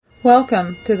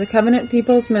Welcome to the Covenant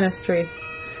People's Ministry.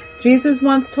 Jesus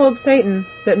once told Satan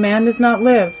that man does not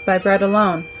live by bread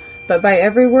alone, but by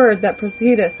every word that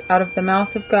proceedeth out of the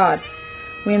mouth of God.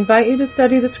 We invite you to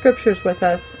study the Scriptures with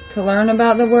us to learn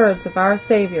about the words of our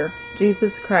Savior,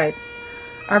 Jesus Christ.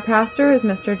 Our pastor is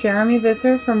Mr. Jeremy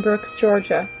Visser from Brooks,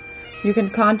 Georgia. You can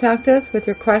contact us with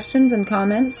your questions and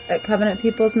comments at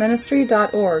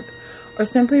covenantpeoplesministry.org or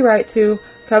simply write to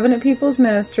Covenant People's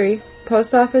Ministry,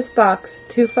 Post Office Box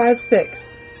 256,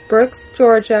 Brooks,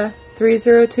 Georgia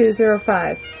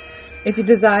 30205. If you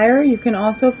desire, you can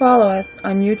also follow us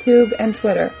on YouTube and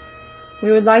Twitter.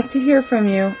 We would like to hear from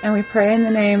you, and we pray in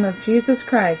the name of Jesus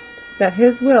Christ that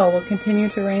His will continue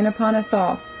to reign upon us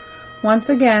all. Once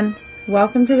again,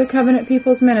 welcome to the Covenant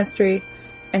People's Ministry,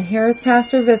 and here is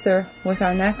Pastor Visser with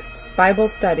our next Bible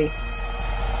study.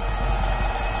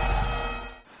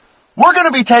 We're going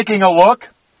to be taking a look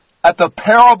at the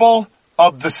parable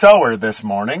of the sower this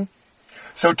morning.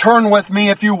 So turn with me,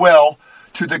 if you will,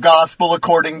 to the Gospel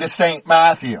according to St.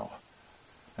 Matthew.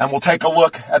 And we'll take a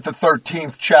look at the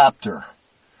 13th chapter.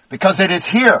 Because it is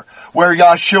here where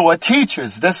Yeshua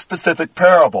teaches this specific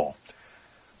parable.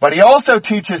 But he also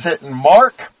teaches it in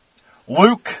Mark,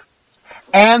 Luke,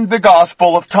 and the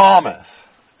Gospel of Thomas.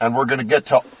 And we're going to get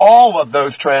to all of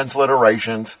those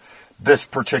transliterations this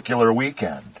particular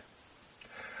weekend.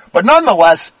 But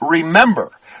nonetheless,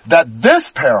 remember that this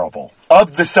parable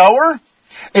of the sower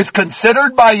is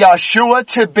considered by Yeshua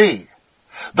to be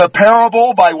the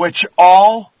parable by which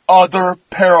all other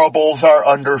parables are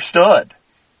understood.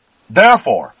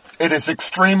 Therefore, it is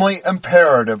extremely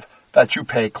imperative that you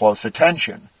pay close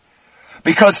attention.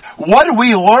 Because what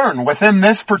we learn within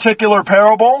this particular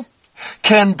parable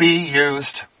can be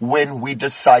used when we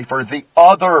decipher the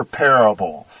other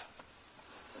parables.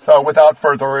 So without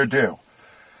further ado,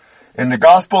 in the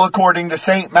Gospel according to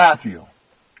St. Matthew,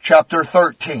 chapter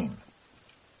 13,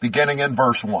 beginning in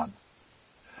verse 1.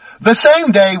 The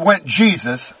same day went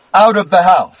Jesus out of the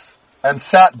house and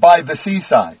sat by the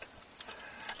seaside.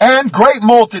 And great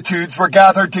multitudes were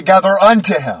gathered together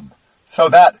unto him, so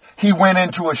that he went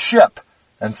into a ship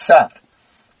and sat.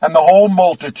 And the whole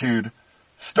multitude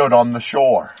stood on the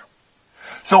shore.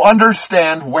 So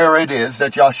understand where it is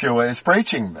that Yeshua is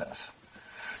preaching this.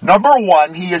 Number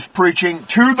one, he is preaching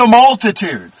to the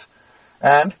multitudes.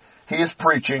 And he is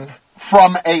preaching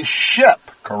from a ship,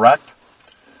 correct?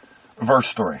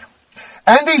 Verse 3.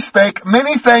 And he spake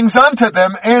many things unto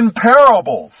them in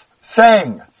parables,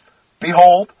 saying,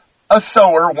 Behold, a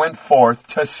sower went forth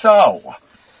to sow.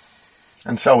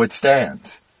 And so it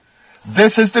stands.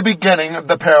 This is the beginning of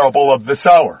the parable of the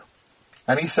sower.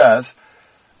 And he says,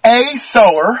 a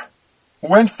sower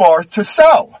went forth to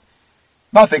sow.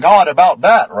 Nothing odd about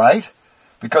that, right?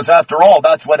 Because after all,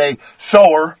 that's what a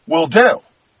sower will do.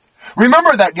 Remember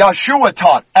that Yeshua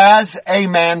taught, as a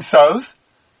man sows,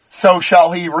 so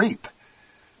shall he reap.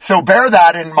 So bear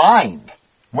that in mind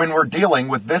when we're dealing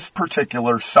with this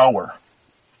particular sower.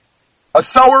 A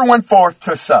sower went forth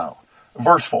to sow.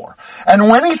 Verse 4. And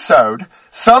when he sowed,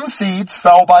 some seeds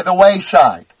fell by the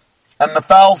wayside, and the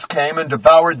fowls came and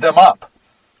devoured them up.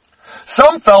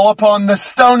 Some fell upon the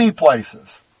stony places,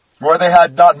 where they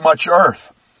had not much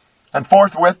earth, and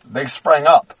forthwith they sprang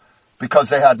up, because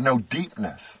they had no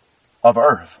deepness of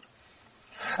earth.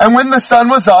 And when the sun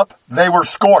was up, they were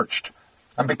scorched,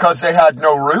 and because they had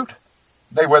no root,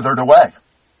 they withered away.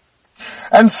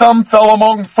 And some fell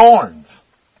among thorns,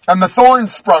 and the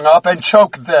thorns sprung up and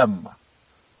choked them.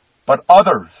 But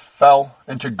others fell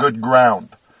into good ground,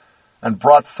 and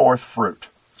brought forth fruit,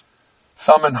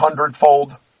 some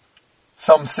 100-fold,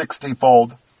 some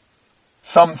 60-fold,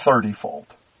 some 30-fold.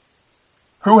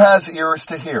 Who has ears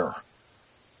to hear?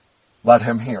 Let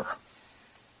him hear.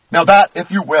 Now that,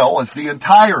 if you will, is the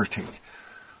entirety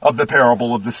of the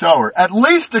parable of the sower, at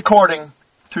least according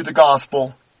to the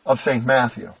Gospel of St.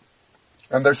 Matthew.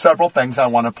 And there's several things I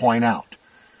want to point out.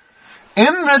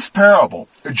 In this parable,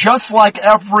 just like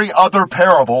every other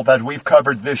parable that we've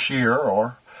covered this year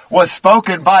or was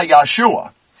spoken by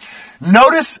Yeshua,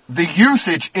 notice the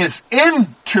usage is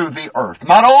into the earth,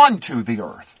 not onto the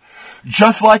earth.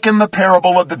 Just like in the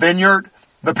parable of the vineyard,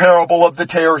 the parable of the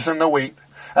tares and the wheat,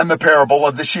 and the parable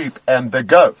of the sheep and the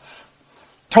goats.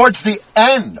 Towards the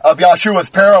end of Yeshua's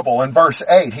parable in verse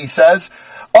 8, he says,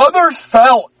 others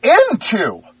fell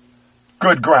into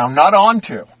good ground, not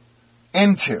onto,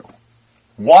 into.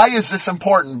 Why is this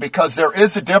important? Because there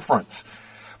is a difference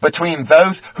between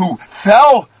those who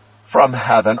fell from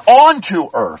heaven onto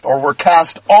earth, or were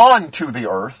cast onto the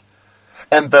earth,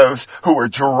 and those who were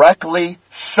directly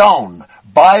sown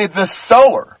by the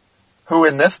sower, who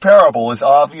in this parable is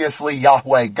obviously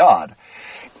Yahweh God,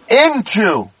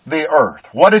 into the earth.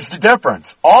 What is the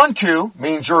difference? Onto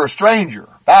means you're a stranger,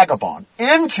 vagabond.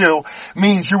 Into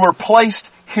means you were placed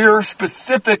here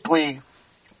specifically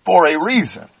for a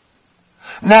reason.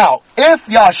 Now, if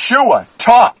Yeshua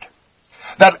taught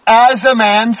that as a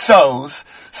man sows,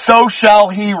 so shall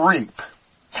he reap,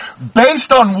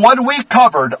 based on what we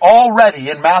covered already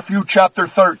in Matthew chapter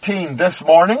 13 this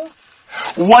morning,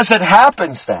 was it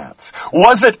happenstance?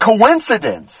 Was it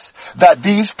coincidence that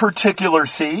these particular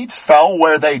seeds fell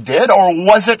where they did? Or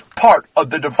was it part of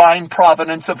the divine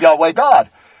providence of Yahweh God,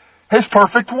 His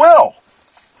perfect will?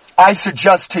 I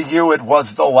suggest to you it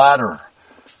was the latter.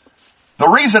 The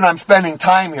reason I'm spending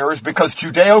time here is because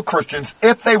Judeo-Christians,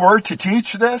 if they were to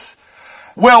teach this,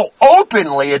 will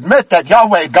openly admit that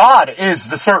Yahweh God is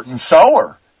the certain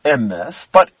sower in this,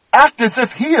 but act as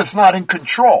if He is not in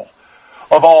control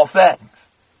of all things.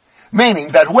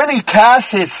 Meaning that when He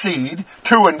casts His seed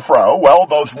to and fro, well,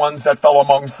 those ones that fell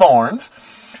among thorns,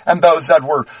 and those that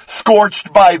were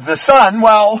scorched by the sun,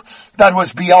 well, that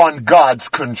was beyond God's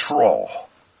control.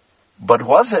 But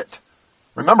was it?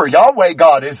 Remember, Yahweh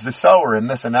God is the sower in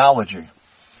this analogy.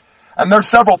 And there's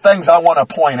several things I want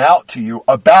to point out to you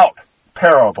about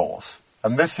parables.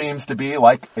 And this seems to be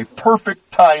like a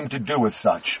perfect time to do as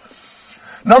such.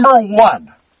 Number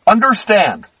one,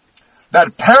 understand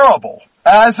that parable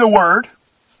as a word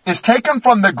is taken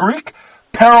from the Greek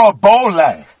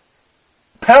parabole.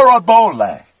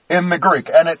 Parabole in the Greek.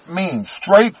 And it means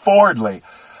straightforwardly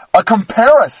a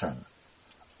comparison,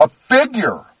 a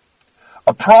figure,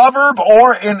 a proverb,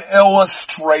 or an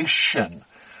illustration,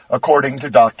 according to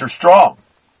Dr. Strong.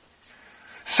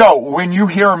 So, when you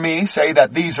hear me say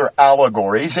that these are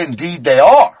allegories, indeed they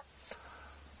are.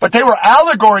 But they were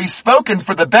allegories spoken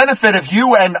for the benefit of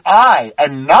you and I,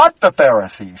 and not the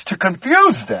Pharisees, to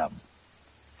confuse them.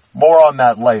 More on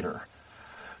that later.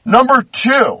 Number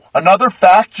two, another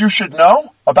fact you should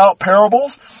know about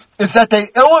parables is that they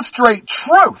illustrate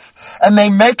truth, and they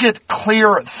make it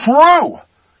clear through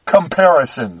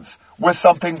comparisons with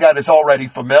something that is already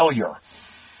familiar.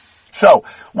 So,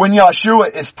 when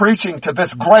Yeshua is preaching to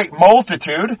this great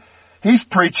multitude, He's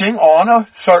preaching on a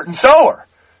certain sower.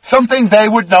 Something they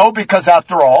would know because,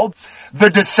 after all, the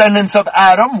descendants of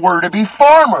Adam were to be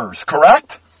farmers,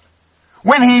 correct?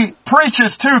 When He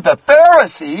preaches to the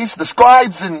Pharisees, the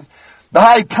scribes and the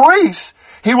high priests,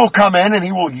 He will come in and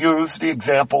He will use the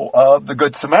example of the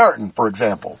Good Samaritan, for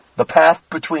example, the path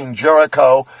between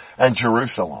Jericho and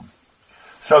Jerusalem.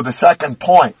 So the second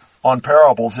point on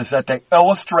parables is that they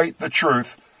illustrate the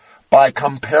truth by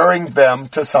comparing them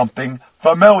to something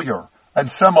familiar and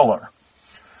similar.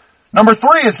 Number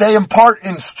three is they impart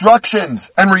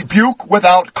instructions and rebuke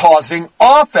without causing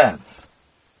offense.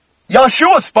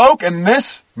 Yeshua spoke in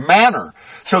this manner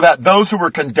so that those who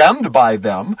were condemned by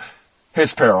them,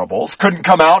 His parables, couldn't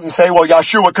come out and say, well,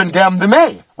 Yeshua condemned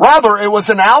me. Rather, it was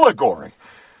an allegory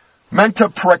meant to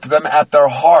prick them at their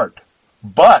heart.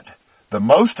 But the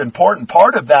most important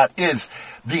part of that is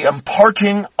the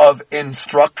imparting of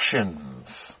instructions.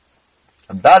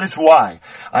 And that is why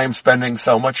I am spending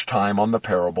so much time on the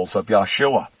parables of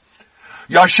Yeshua.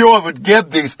 Yeshua would give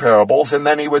these parables and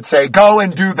then He would say, go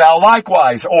and do thou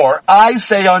likewise, or I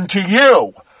say unto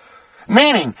you.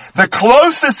 Meaning, the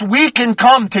closest we can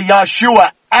come to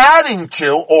Yeshua adding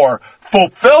to or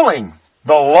fulfilling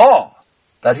the law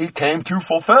that He came to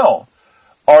fulfill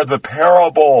are the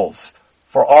parables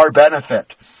for our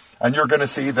benefit. And you're going to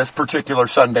see this particular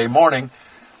Sunday morning,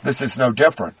 this is no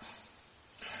different.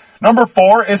 Number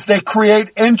four is they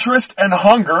create interest and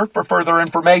hunger for further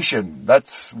information.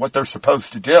 That's what they're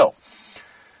supposed to do.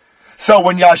 So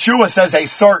when Yeshua says a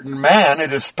certain man,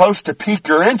 it is supposed to pique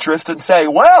your interest and say,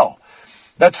 well,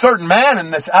 that certain man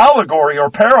in this allegory or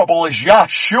parable is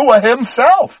Yeshua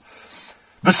Himself,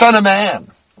 the Son of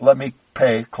Man. Let me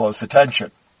pay close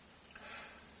attention.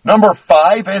 Number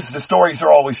five is the stories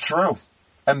are always true,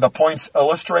 and the points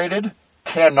illustrated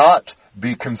cannot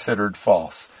be considered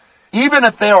false. Even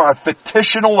if they are a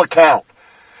fictional account,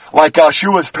 like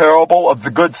Yeshua's parable of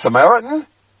the Good Samaritan,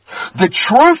 the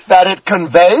truth that it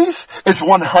conveys is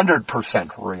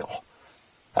 100% real.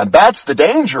 And that's the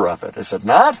danger of it, is it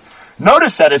not?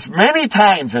 Notice that as many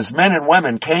times as men and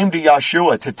women came to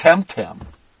Yeshua to tempt Him,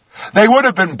 they would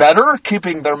have been better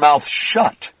keeping their mouths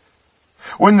shut.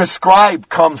 When the scribe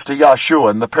comes to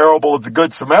Yeshua in the parable of the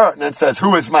Good Samaritan and says,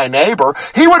 who is my neighbor?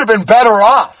 He would have been better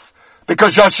off.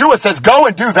 Because Yeshua says, go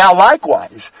and do thou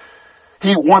likewise.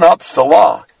 He one-ups the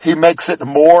law. He makes it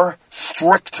more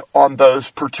strict on those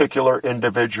particular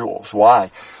individuals.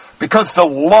 Why? Because the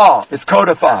law is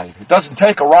codified. It doesn't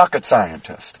take a rocket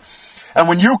scientist. And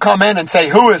when you come in and say,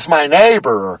 who is my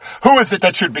neighbor? Or who is it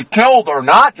that should be killed or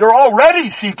not? You're already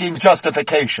seeking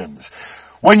justifications.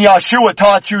 When Yeshua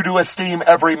taught you to esteem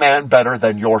every man better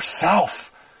than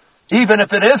yourself, even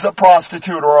if it is a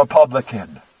prostitute or a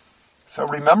publican. So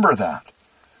remember that.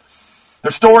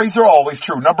 The stories are always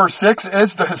true. Number 6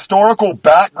 is the historical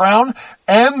background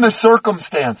and the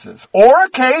circumstances or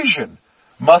occasion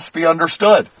must be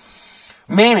understood.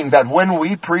 Meaning that when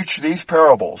we preach these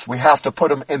parables, we have to put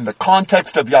them in the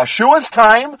context of Yeshua's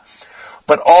time,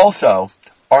 but also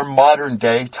our modern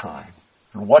day time.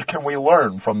 And what can we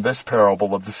learn from this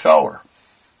parable of the sower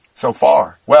so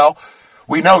far? Well,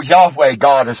 we know Yahweh,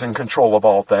 God, is in control of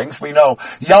all things. We know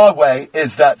Yahweh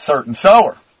is that certain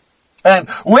sower. And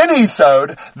when he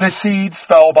sowed, the seeds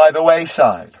fell by the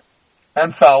wayside,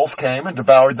 and fowls came and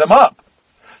devoured them up.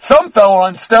 Some fell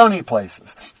on stony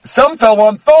places. Some fell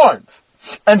on thorns.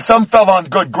 And some fell on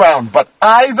good ground. But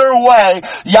either way,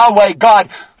 Yahweh God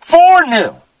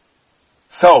foreknew.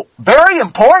 So, very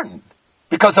important,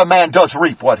 because a man does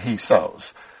reap what he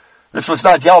sows. This was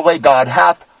not Yahweh God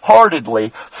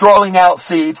half-heartedly throwing out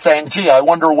seeds saying, gee, I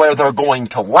wonder where they're going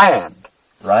to land.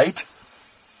 Right?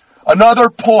 Another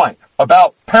point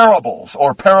about parables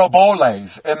or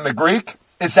paraboles in the Greek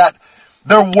is that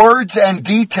their words and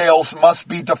details must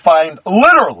be defined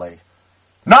literally.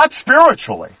 Not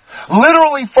spiritually.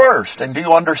 Literally first. And do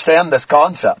you understand this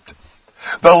concept?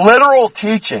 The literal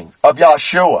teaching of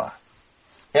Yeshua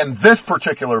in this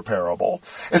particular parable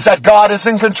is that God is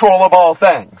in control of all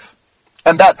things.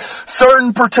 And that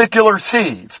certain particular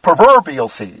seeds, proverbial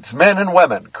seeds, men and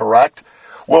women, correct,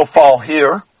 will fall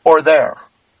here or there.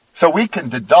 So we can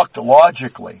deduct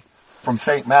logically from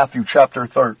St. Matthew chapter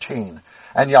 13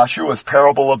 and Yeshua's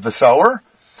parable of the sower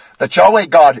that Yahweh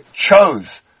God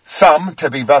chose some to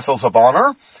be vessels of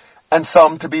honor, and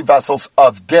some to be vessels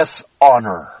of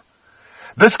dishonor.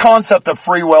 This concept of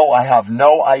free will, I have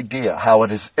no idea how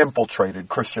it has infiltrated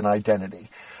Christian identity.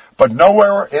 But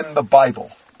nowhere in the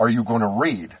Bible are you going to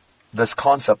read this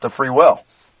concept of free will.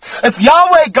 If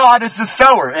Yahweh God is the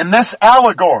sower in this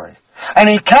allegory, and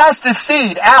he cast his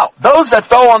seed out, those that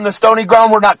fell on the stony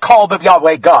ground were not called of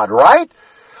Yahweh God, right?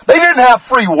 They didn't have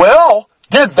free will.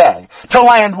 Did they? To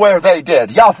land where they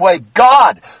did. Yahweh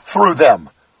God threw them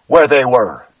where they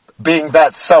were, being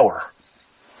that sower.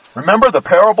 Remember the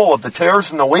parable of the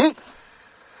tares and the wheat?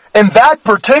 In that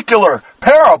particular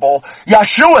parable,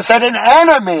 Yeshua said an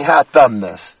enemy hath done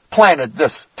this, planted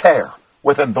this tare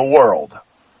within the world,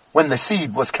 when the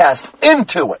seed was cast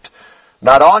into it,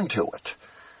 not onto it.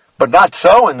 But not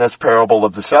so in this parable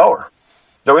of the sower.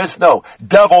 There is no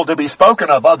devil to be spoken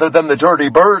of other than the dirty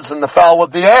birds and the fowl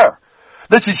of the air.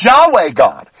 This is Yahweh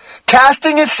God,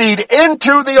 casting his seed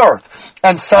into the earth.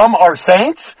 And some are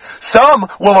saints, some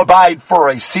will abide for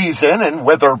a season and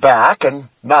wither back and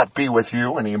not be with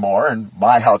you anymore, and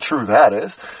my, how true that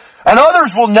is. And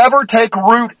others will never take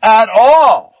root at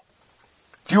all.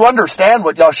 Do you understand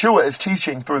what Yeshua is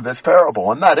teaching through this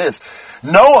parable? And that is,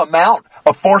 no amount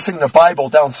of forcing the Bible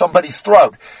down somebody's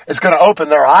throat is going to open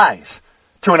their eyes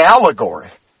to an allegory.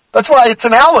 That's why it's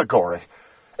an allegory.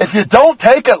 If you don't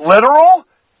take it literal,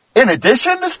 in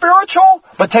addition to spiritual,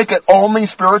 but take it only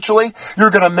spiritually, you're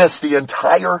going to miss the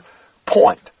entire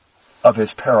point of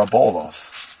his parabolos.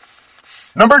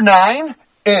 Number 9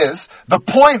 is the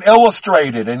point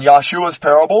illustrated in Yeshua's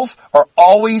parables are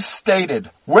always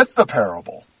stated with the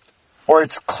parable, or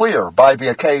it's clear by the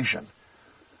occasion.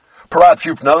 Perhaps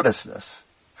you've noticed this.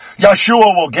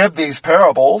 Yeshua will give these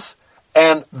parables,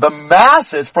 and the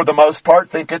masses, for the most part,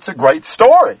 think it's a great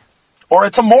story, or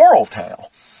it's a moral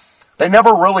tale. They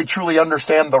never really truly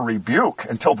understand the rebuke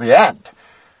until the end.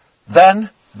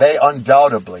 Then they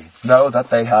undoubtedly know that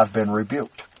they have been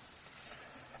rebuked.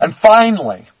 And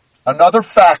finally, another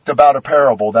fact about a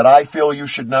parable that I feel you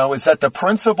should know is that the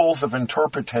principles of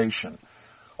interpretation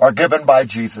are given by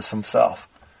Jesus himself.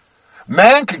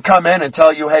 Man can come in and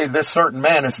tell you, hey, this certain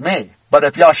man is me. But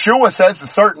if Yeshua says the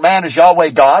certain man is Yahweh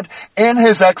God, in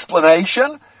his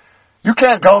explanation, you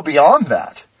can't go beyond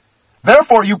that.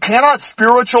 Therefore, you cannot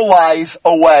spiritualize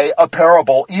away a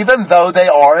parable, even though they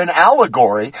are an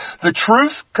allegory. The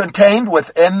truths contained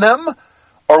within them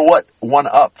are what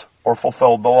one-upped or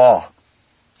fulfilled the law.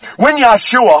 When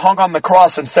Yeshua hung on the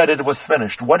cross and said it was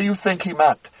finished, what do you think he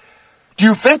meant? Do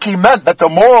you think he meant that the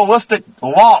moralistic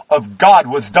law of God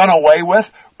was done away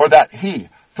with, or that he,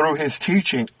 through his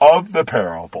teaching of the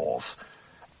parables,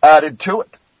 added to it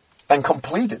and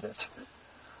completed it?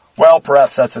 Well,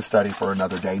 perhaps that's a study for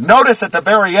another day. Notice at the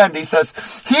very end he says,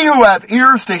 he who hath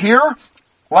ears to hear,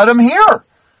 let him hear.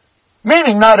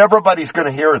 Meaning not everybody's going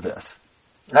to hear this.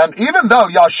 And even though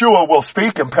Yeshua will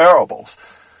speak in parables,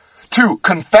 to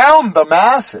confound the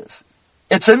masses.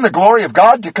 It's in the glory of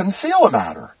God to conceal a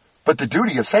matter, but the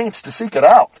duty of saints to seek it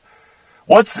out.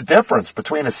 What's the difference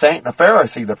between a saint and a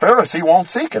Pharisee? The Pharisee won't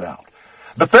seek it out.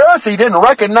 The Pharisee didn't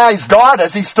recognize God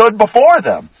as he stood before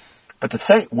them, but the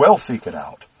saint will seek it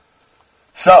out.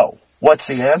 So, what's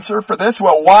the answer for this?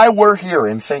 Well, why we're here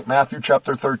in St. Matthew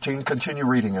chapter 13, continue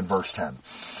reading in verse 10.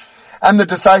 And the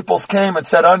disciples came and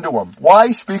said unto him,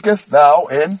 Why speakest thou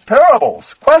in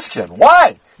parables? Question,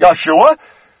 why, Yeshua,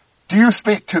 do you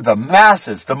speak to the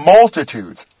masses, the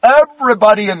multitudes,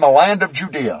 everybody in the land of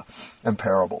Judea in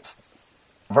parables?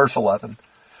 Verse 11,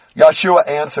 Yeshua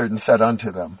answered and said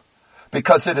unto them,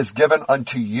 Because it is given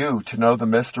unto you to know the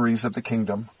mysteries of the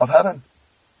kingdom of heaven.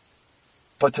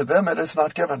 But to them it is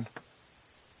not given.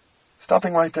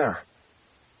 Stopping right there.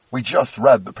 We just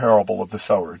read the parable of the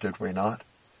sower, did we not?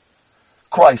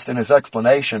 Christ, in his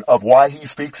explanation of why he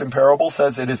speaks in parables,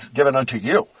 says it is given unto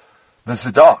you, the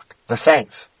Zadok, the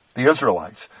saints, the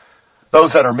Israelites,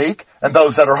 those that are meek and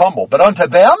those that are humble. But unto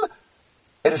them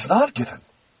it is not given.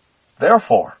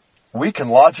 Therefore, we can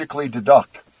logically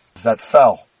deduct that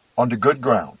fell onto good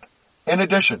ground, in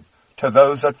addition to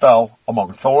those that fell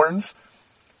among thorns,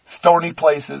 stony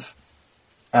places,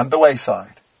 and the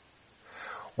wayside.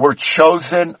 Were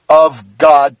chosen of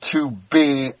God to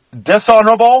be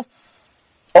dishonorable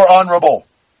or honorable.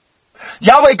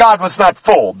 Yahweh God was not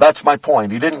fooled. That's my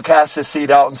point. He didn't cast his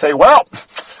seed out and say, well,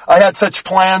 I had such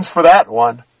plans for that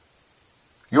one.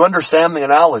 You understand the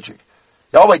analogy.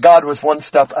 Yahweh God was one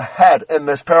step ahead in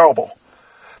this parable.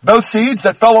 Those seeds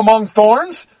that fell among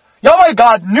thorns, Yahweh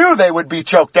God knew they would be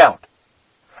choked out.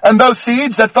 And those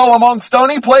seeds that fell among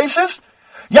stony places,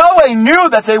 Yahweh knew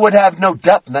that they would have no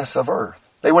depthness of earth.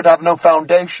 They would have no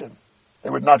foundation. They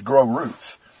would not grow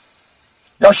roots.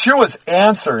 Yeshua's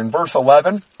answer in verse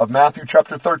 11 of Matthew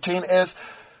chapter 13 is,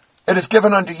 It is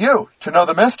given unto you to know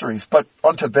the mysteries, but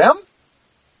unto them,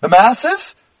 the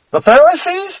masses, the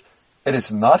Pharisees, it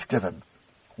is not given.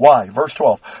 Why? Verse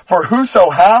 12, For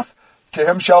whoso hath, to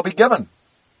him shall be given,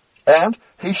 and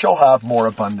he shall have more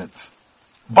abundance.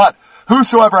 But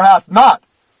whosoever hath not,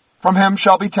 from him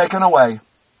shall be taken away,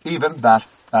 even that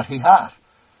he hath.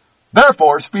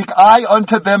 Therefore speak I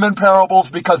unto them in parables,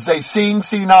 because they seeing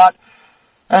see not,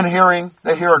 and hearing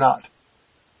they hear not,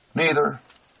 neither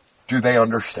do they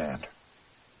understand.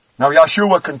 Now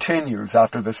Yeshua continues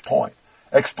after this point,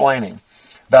 explaining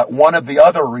that one of the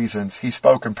other reasons he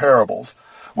spoke in parables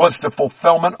was the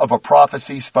fulfillment of a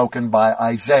prophecy spoken by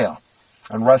Isaiah.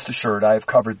 And rest assured, I have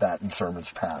covered that in sermons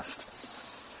past.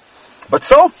 But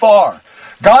so far,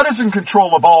 God is in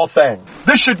control of all things.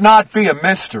 This should not be a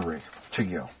mystery to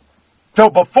you. So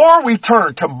before we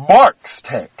turn to Mark's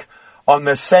take on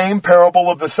this same parable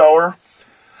of the sower,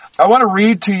 I want to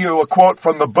read to you a quote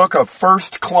from the book of 1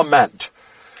 Clement.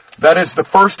 That is the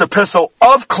first epistle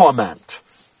of Clement.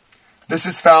 This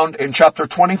is found in chapter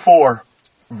 24,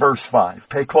 verse 5.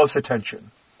 Pay close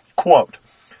attention. Quote,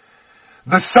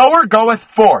 The sower goeth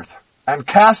forth and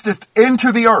casteth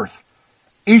into the earth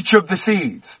each of the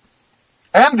seeds,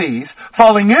 and these,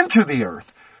 falling into the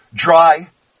earth, dry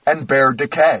and bear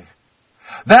decay.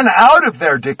 Then out of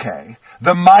their decay,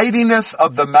 the mightiness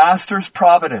of the Master's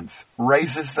providence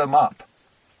raises them up,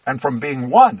 and from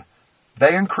being one,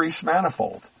 they increase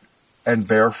manifold and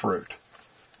bear fruit.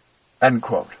 End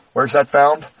quote. Where's that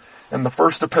found? In the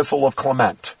first epistle of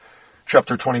Clement,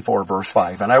 chapter 24, verse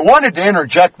 5. And I wanted to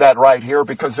interject that right here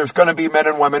because there's going to be men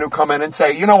and women who come in and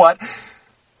say, you know what?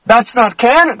 That's not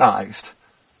canonized.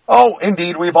 Oh,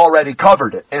 indeed, we've already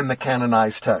covered it in the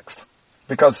canonized text.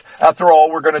 Because after all,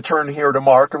 we're going to turn here to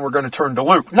Mark and we're going to turn to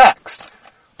Luke next.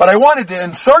 But I wanted to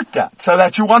insert that so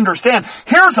that you understand.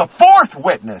 Here's a fourth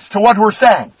witness to what we're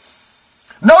saying.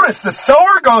 Notice the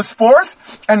sower goes forth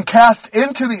and casts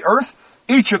into the earth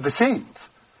each of the seeds.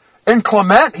 In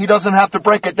Clement, he doesn't have to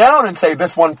break it down and say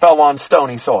this one fell on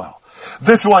stony soil.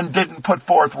 This one didn't put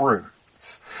forth roots.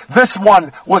 This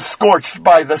one was scorched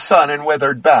by the sun and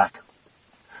withered back.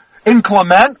 In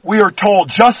Clement, we are told,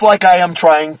 just like I am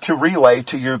trying to relay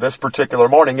to you this particular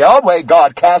morning, Yahweh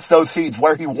God cast those seeds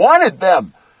where he wanted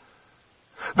them.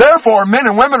 Therefore, men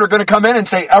and women are going to come in and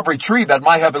say, every tree that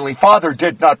my heavenly Father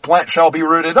did not plant shall be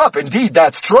rooted up. Indeed,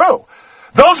 that's true.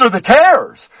 Those are the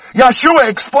tares. Yeshua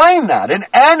explained that. An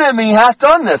enemy hath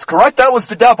done this, correct? That was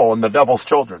the devil and the devil's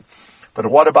children. But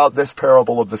what about this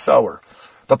parable of the sower?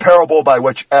 The parable by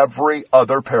which every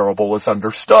other parable is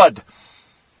understood.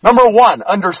 Number one,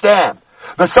 understand.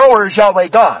 The sower is Yahweh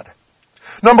God.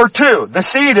 Number two, the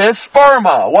seed is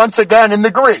sperma, once again in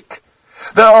the Greek.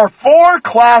 There are four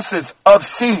classes of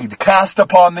seed cast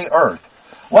upon the earth.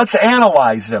 Let's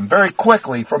analyze them very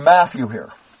quickly from Matthew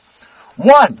here.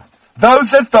 One, those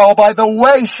that fell by the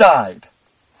wayside.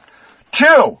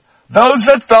 2, those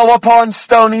that fell upon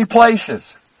stony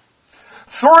places.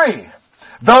 3,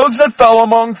 those that fell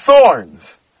among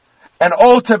thorns. And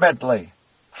ultimately,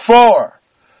 4,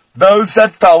 those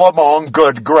that fell among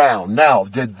good ground. Now,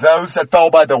 did those that fell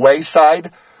by the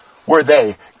wayside, were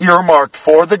they earmarked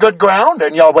for the good ground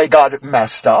and Yahweh God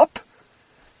messed up?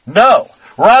 No.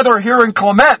 Rather, here in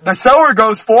Clement, the sower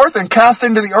goes forth and casts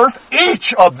into the earth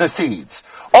each of the seeds.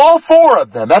 All 4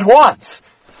 of them at once.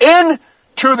 Into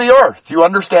the earth. You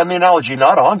understand the analogy?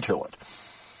 Not onto it.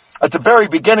 At the very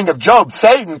beginning of Job,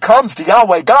 Satan comes to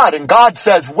Yahweh God and God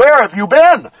says, "Where have you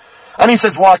been?" And he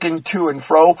says, "Walking to and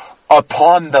fro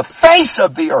upon the face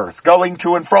of the earth." Going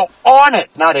to and fro on it,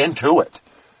 not into it.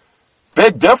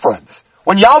 Big difference.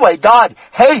 When Yahweh God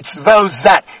hates those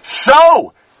that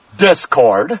sow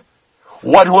discord,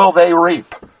 what will they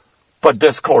reap? But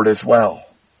discord as well.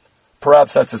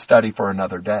 Perhaps that's a study for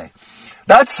another day.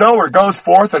 That sower goes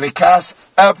forth and he casts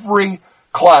every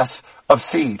class of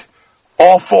seed.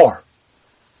 All 4.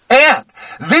 And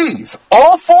these,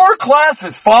 all 4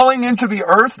 classes falling into the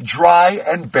earth, dry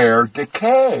and bear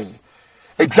decay.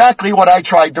 Exactly what I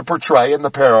tried to portray in the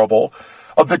parable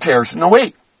of the tares and the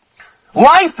wheat.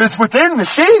 Life is within the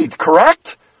seed,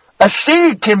 correct? A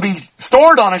seed can be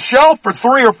stored on a shelf for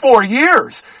 3 or 4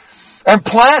 years and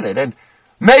planted, and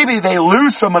maybe they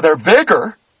lose some of their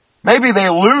vigor. Maybe they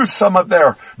lose some of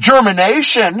their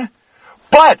germination.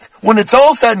 But when it's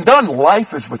all said and done,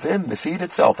 life is within the seed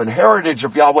itself. And heritage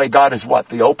of Yahweh God is what?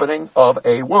 The opening of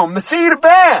a womb. The seed of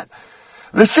man.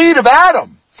 The seed of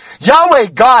Adam. Yahweh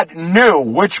God knew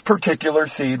which particular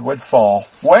seed would fall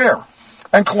where.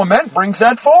 And Clement brings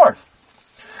that forth.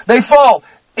 They fall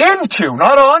into,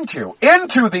 not onto,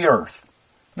 into the earth.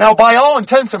 Now, by all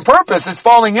intents and purposes,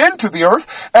 falling into the earth,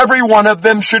 every one of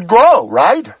them should grow,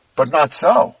 right? But not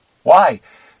so. Why?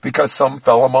 Because some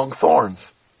fell among thorns.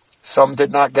 Some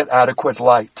did not get adequate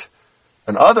light.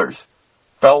 And others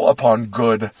fell upon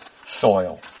good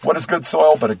soil. What is good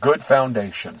soil but a good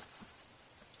foundation?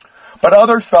 But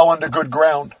others fell into good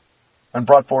ground and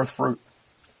brought forth fruit.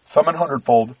 Some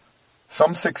 100-fold,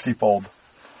 some 60-fold,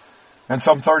 and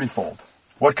some 30-fold.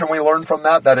 What can we learn from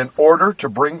that? That in order to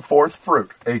bring forth fruit,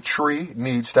 a tree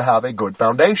needs to have a good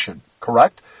foundation.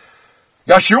 Correct?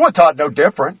 Yeshua taught no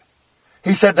different.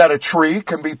 He said that a tree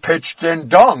can be pitched in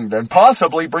dung and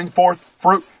possibly bring forth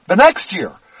fruit the next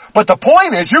year. But the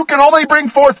point is, you can only bring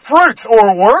forth fruits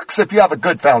or works if you have a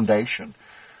good foundation.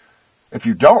 If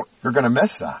you don't, you're going to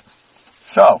miss that.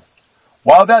 So,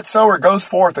 while that sower goes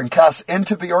forth and casts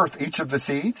into the earth each of the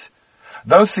seeds,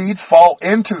 those seeds fall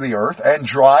into the earth and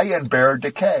dry and bear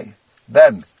decay.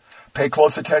 Then, pay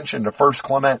close attention to 1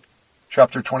 Clement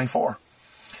chapter 24.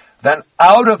 Then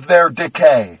out of their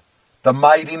decay, the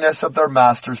mightiness of their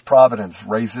master's providence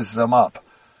raises them up.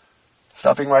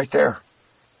 Stopping right there.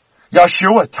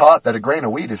 Yeshua taught that a grain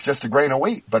of wheat is just a grain of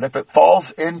wheat, but if it falls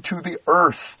into the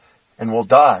earth and will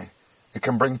die, it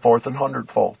can bring forth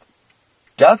 100-fold.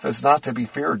 Death is not to be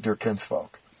feared, dear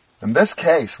kinsfolk. In this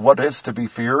case, what is to be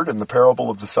feared in the parable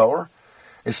of the sower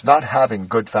is not having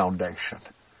good foundation.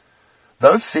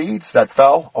 Those seeds that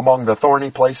fell among the thorny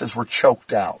places were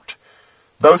choked out.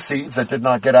 Those seeds that did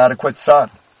not get adequate sun,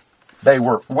 they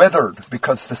were withered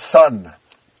because the sun,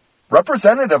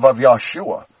 representative of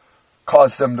Yeshua,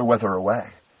 caused them to wither away.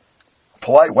 A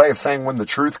polite way of saying when the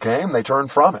truth came, they turned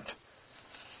from it.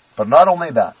 But not only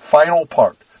that, final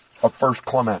part of 1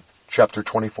 Clement chapter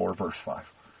 24, verse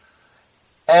 5.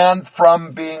 And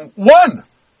from being one,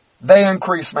 they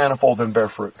increase manifold and bear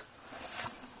fruit.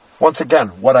 Once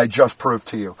again, what I just proved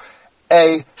to you.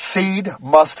 A seed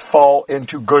must fall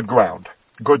into good ground,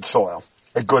 good soil,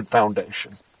 a good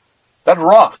foundation. That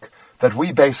rock that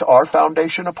we base our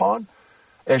foundation upon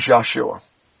is Yeshua.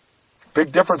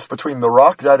 Big difference between the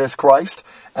rock that is Christ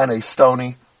and a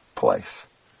stony place.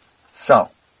 So,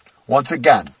 once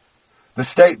again, the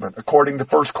statement according to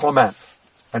 1 Clement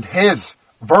and his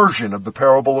version of the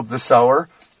parable of the sower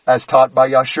as taught by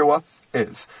Yeshua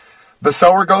is, the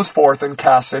sower goes forth and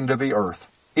casts into the earth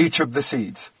each of the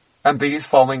seeds, and these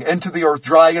falling into the earth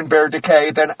dry and bear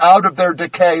decay, then out of their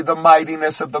decay the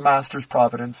mightiness of the master's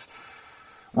providence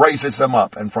raises them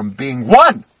up, and from being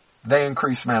one, they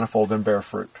increase manifold and bear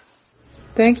fruit.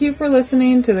 Thank you for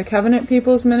listening to the Covenant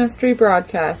People's Ministry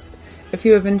broadcast. If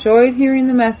you have enjoyed hearing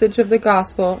the message of the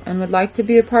gospel and would like to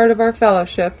be a part of our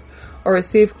fellowship, or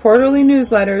receive quarterly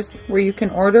newsletters where you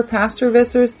can order Pastor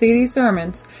Visser's CD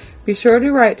sermons, be sure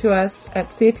to write to us at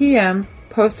CPM,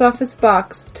 Post Office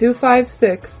Box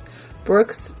 256,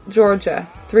 Brooks, Georgia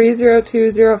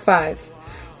 30205.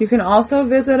 You can also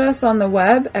visit us on the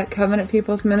web at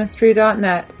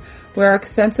covenantpeoplesministry.net, where our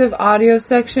extensive audio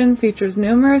section features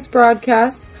numerous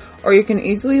broadcasts, or you can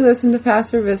easily listen to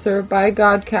Pastor Visser by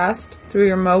Godcast through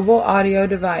your mobile audio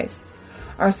device.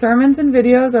 Our sermons and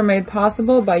videos are made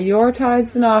possible by your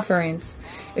tithes and offerings.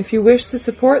 If you wish to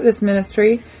support this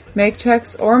ministry, make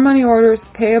checks or money orders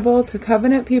payable to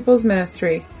Covenant People's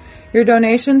Ministry. Your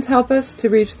donations help us to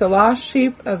reach the lost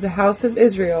sheep of the house of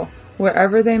Israel,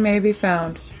 wherever they may be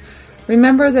found.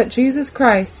 Remember that Jesus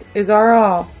Christ is our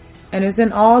all, and is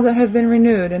in all that have been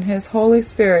renewed in His Holy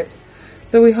Spirit.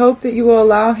 So we hope that you will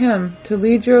allow Him to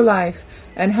lead your life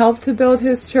and help to build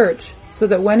His church, so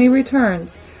that when He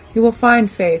returns, you will find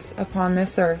faith upon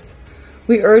this earth.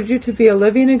 We urge you to be a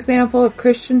living example of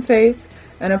Christian faith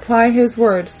and apply His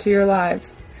words to your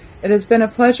lives. It has been a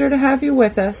pleasure to have you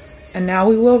with us, and now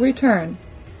we will return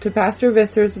to Pastor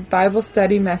Visser's Bible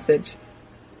study message.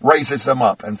 Raises them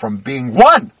up, and from being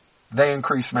one, they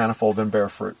increase manifold and bear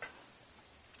fruit.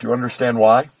 Do you understand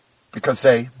why? Because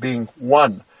they, being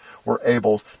one, were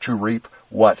able to reap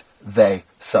what they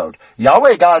sowed.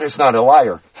 Yahweh God is not a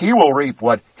liar. He will reap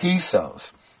what He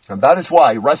sows. And that is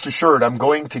why, rest assured, I'm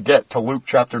going to get to Luke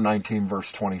chapter 19,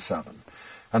 verse 27,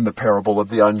 and the parable of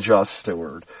the unjust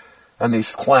steward. And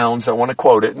these clowns that want to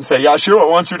quote it and say, Yeshua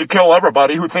wants you to kill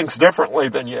everybody who thinks differently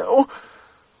than you.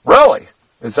 Really?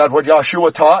 Is that what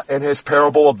Yeshua taught in his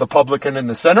parable of the publican and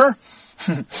the sinner?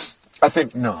 I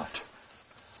think not.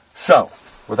 So,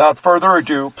 without further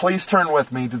ado, please turn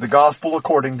with me to the Gospel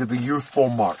according to the youthful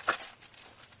Mark.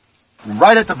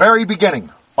 Right at the very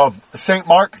beginning of St.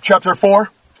 Mark chapter 4,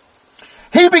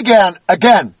 he began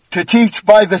again to teach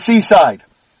by the seaside,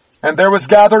 and there was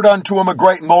gathered unto him a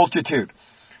great multitude,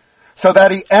 so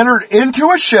that he entered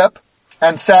into a ship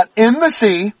and sat in the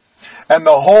sea, and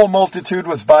the whole multitude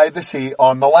was by the sea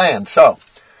on the land. So,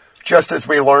 just as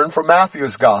we learn from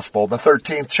Matthew's Gospel, the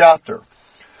 13th chapter,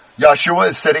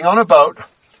 Yeshua is sitting on a boat,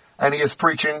 and he is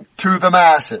preaching to the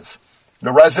masses,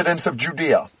 the residents of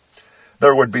Judea.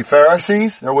 There would be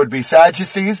Pharisees, there would be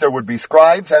Sadducees, there would be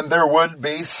scribes, and there would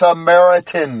be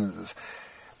Samaritans,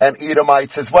 and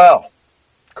Edomites as well.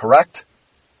 Correct?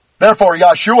 Therefore,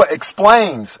 Yeshua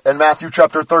explains in Matthew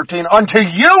chapter 13, unto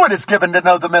you it is given to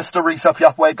know the mysteries of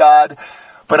Yahweh God,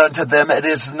 but unto them it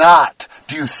is not.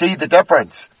 Do you see the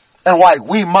difference? And why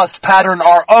we must pattern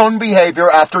our own behavior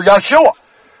after Yeshua.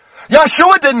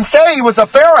 Yeshua didn't say he was a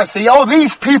Pharisee. Oh,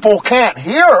 these people can't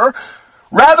hear.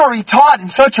 Rather, he taught in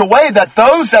such a way that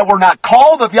those that were not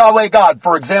called of Yahweh God,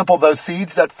 for example, those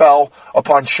seeds that fell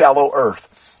upon shallow earth,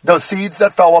 those seeds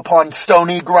that fell upon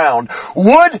stony ground,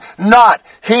 would not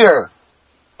hear.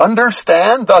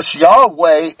 Understand, thus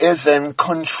Yahweh is in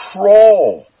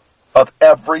control of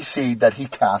every seed that he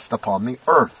cast upon the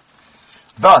earth.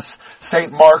 Thus,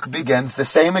 St. Mark begins the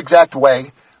same exact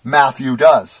way Matthew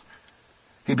does.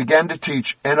 He began to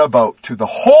teach in a boat to the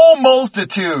whole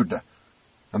multitude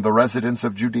and the residents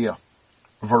of Judea.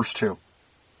 Verse 2,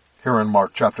 here in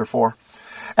Mark chapter 4.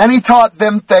 And he taught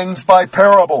them things by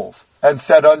parables, and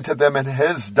said unto them in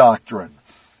his doctrine,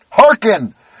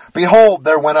 Hearken, behold,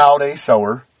 there went out a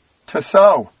sower to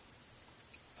sow.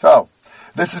 So,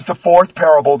 this is the fourth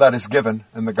parable that is given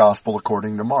in the Gospel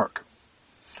according to Mark.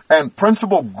 And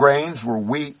principal grains were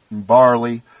wheat and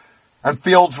barley, and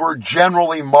fields were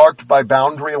generally marked by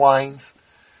boundary lines.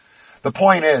 The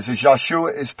point is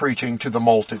Yeshua is preaching to the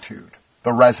multitude,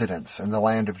 the residents in the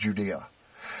land of Judea.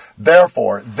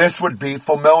 Therefore, this would be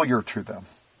familiar to them.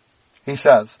 He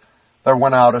says, there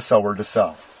went out a sower to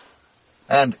sow.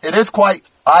 And it is quite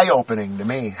eye-opening to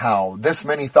me how this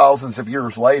many thousands of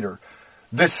years later,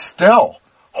 this still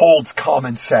holds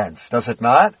common sense, does it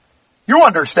not? You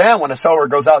understand when a sower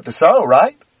goes out to sow,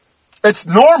 right? It's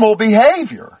normal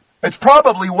behavior. It's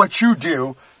probably what you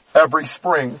do every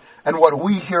spring and what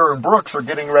we here in Brooks are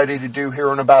getting ready to do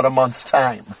here in about a month's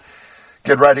time.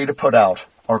 Get ready to put out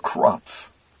our crops.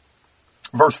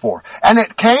 Verse 4, and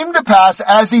it came to pass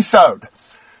as he sowed,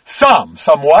 some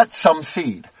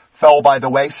seed fell by the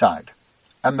wayside,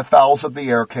 and the fowls of the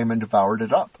air came and devoured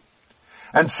it up.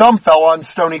 And some fell on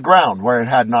stony ground where it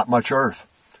had not much earth,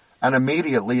 and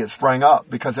immediately it sprang up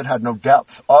because it had no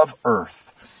depth of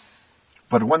earth.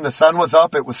 But when the sun was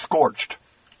up, it was scorched,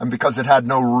 and because it had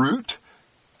no root,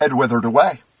 it withered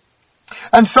away.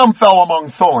 And some fell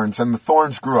among thorns, and the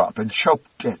thorns grew up and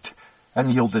choked it,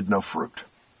 and yielded no fruit.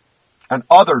 And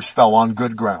others fell on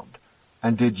good ground,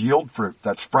 and did yield fruit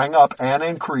that sprang up and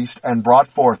increased and brought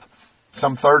forth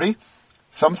some 30,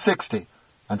 some 60,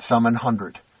 and some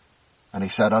 100. And he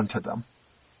said unto them,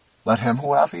 let him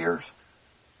who hath ears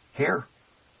hear.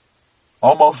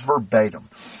 Almost verbatim.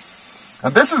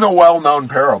 And this is a well-known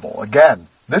parable. Again,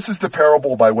 this is the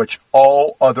parable by which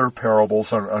all other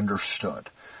parables are understood.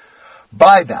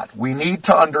 By that, we need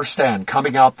to understand,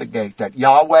 coming out the gate, that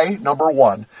Yahweh, number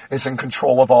one, is in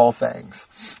control of all things.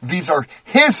 These are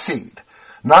His seed.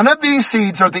 None of these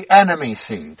seeds are the enemy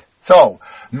seed. So,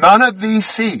 none of these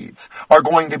seeds are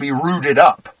going to be rooted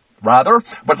up. Rather,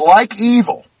 but like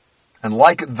evil, and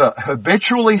like the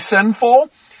habitually sinful,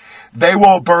 they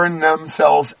will burn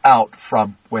themselves out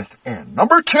from within.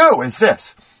 Number two is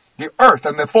this. The earth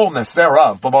and the fullness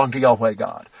thereof belong to Yahweh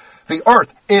God. The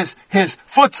earth is His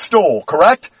footstool,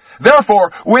 correct?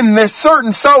 Therefore, when this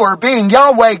certain sower, being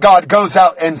Yahweh God, goes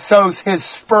out and sows his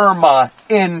sperma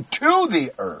into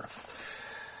the earth,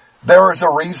 there is a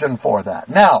reason for that.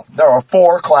 Now, there are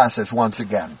four classes once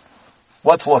again.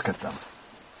 Let's look at them.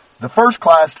 The first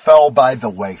class fell by the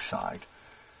wayside.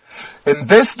 In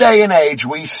this day and age,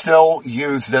 we still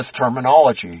use this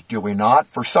terminology, do we not?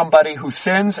 For somebody who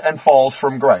sins and falls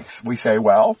from grace. We say,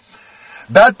 well,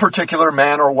 that particular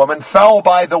man or woman fell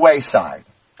by the wayside.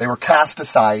 They were cast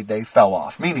aside, they fell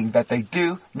off, meaning that they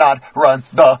do not run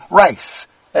the race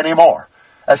anymore,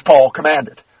 as Paul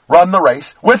commanded. Run the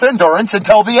race with endurance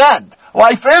until the end.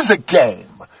 Life is a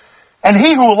game. And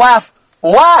he who laughs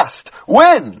last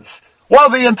wins. While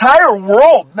the entire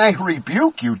world may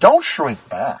rebuke you, don't shrink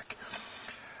back.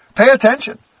 Pay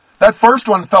attention. That first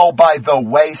one fell by the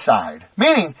wayside,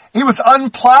 meaning he was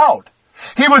unplowed.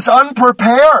 He was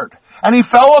unprepared. And he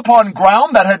fell upon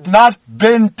ground that had not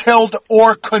been tilled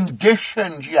or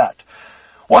conditioned yet.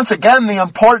 Once again, the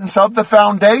importance of the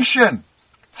foundation.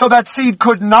 So that seed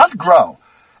could not grow.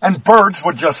 And birds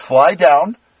would just fly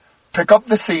down, pick up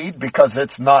the seed because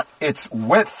it's not its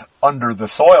width under the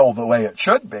soil the way it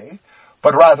should be,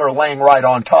 but rather laying right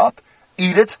on top,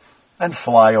 eat it, and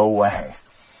fly away.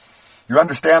 You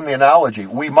understand the analogy?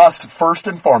 We must first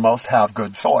and foremost have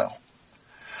good soil.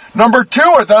 Number two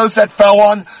are those that fell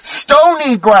on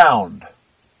stony ground,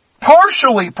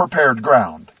 partially prepared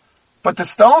ground, but the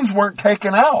stones weren't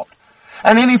taken out.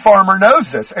 And any farmer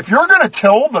knows this. If you're going to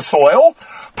till the soil,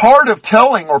 part of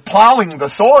tilling or plowing the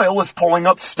soil is pulling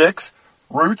up sticks,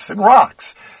 roots, and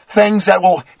rocks, things that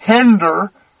will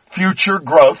hinder future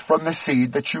growth from the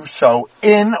seed that you sow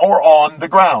in or on the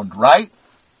ground, right?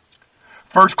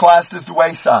 First class is the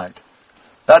wayside.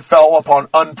 That fell upon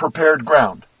unprepared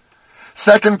ground.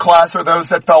 Second class are those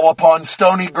that fell upon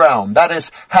stony ground. That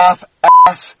is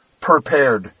half-ass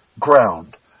prepared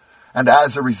ground. And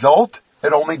as a result,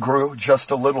 it only grew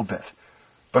just a little bit.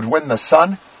 But when the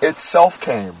Son itself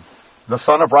came, the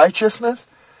Son of Righteousness,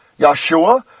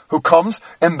 Yeshua, who comes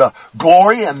in the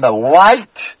glory and the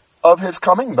light of His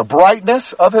coming, the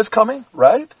brightness of His coming,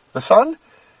 right? The Son,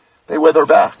 they wither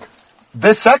back.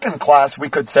 This second class, we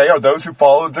could say, are those who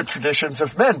follow the traditions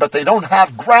of men, but they don't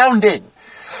have grounding.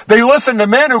 They listen to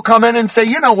men who come in and say,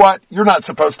 you know what? You're not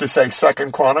supposed to say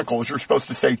 2 Chronicles. You're supposed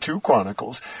to say 2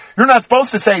 Chronicles. You're not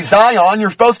supposed to say Zion. You're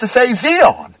supposed to say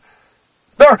Zion.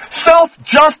 They're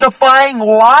self-justifying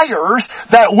liars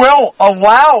that will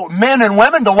allow men and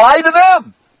women to lie to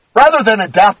them rather than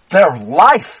adapt their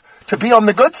life to be on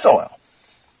the good soil,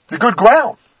 the good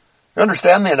ground. You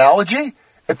understand the analogy?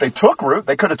 If they took root,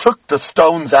 they could have took the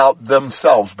stones out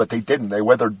themselves, but they didn't. They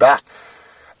withered back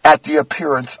at the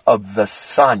appearance of the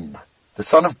Son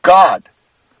of God.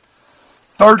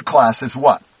 Third class is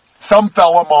what? Some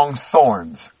fell among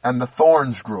thorns, and the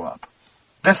thorns grew up.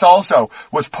 This also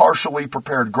was partially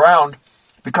prepared ground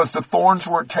because the thorns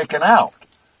weren't taken out.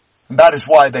 And that is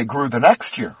why they grew the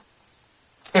next year.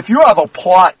 If you have a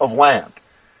plot of land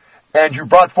and you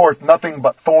brought forth nothing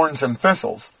but thorns and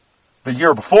thistles the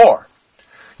year before,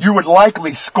 you would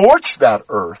likely scorch that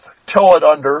earth, till it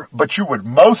under, but you would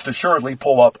most assuredly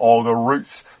pull up all the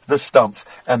roots, the stumps,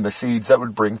 and the seeds that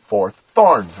would bring forth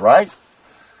thorns, right?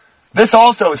 This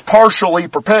also is partially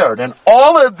prepared, and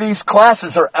all of these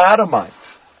classes are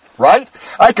Adamites, right?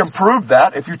 I can prove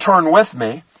that if you turn with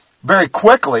me very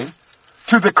quickly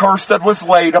to the curse that was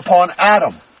laid upon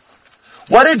Adam.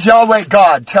 What did Yahweh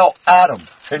God tell Adam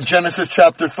in Genesis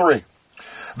chapter 3?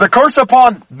 The curse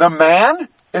upon the man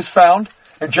is found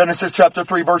in Genesis chapter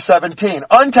 3 verse 17.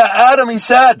 Unto Adam he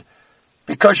said,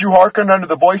 because you hearkened unto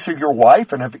the voice of your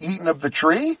wife and have eaten of the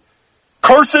tree,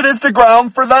 cursed is the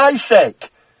ground for thy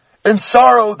sake. In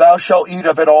sorrow thou shalt eat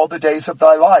of it all the days of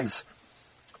thy life.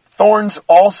 Thorns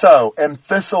also and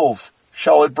thistles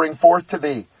shall it bring forth to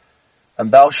thee, and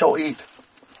thou shalt eat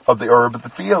of the herb of the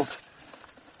field.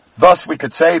 Thus we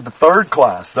could say the third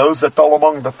class, those that fell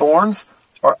among the thorns,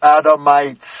 are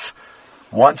Adamites.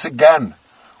 Once again,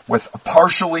 with a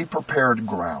partially prepared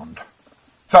ground.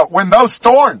 So when those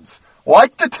thorns,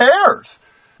 like the tares,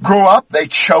 grew up, they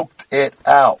choked it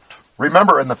out.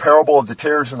 Remember in the parable of the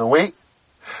tares and the wheat?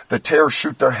 The tares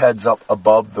shoot their heads up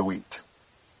above the wheat.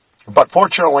 But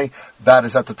fortunately, that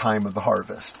is at the time of the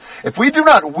harvest. If we do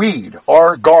not weed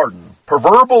our garden,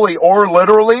 proverbially or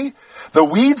literally, the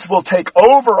weeds will take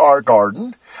over our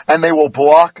garden and they will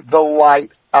block the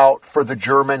light out for the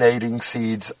germinating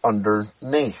seeds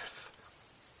underneath.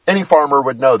 Any farmer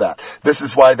would know that. This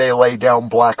is why they lay down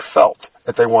black felt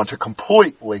if they want to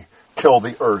completely kill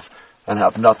the earth and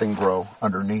have nothing grow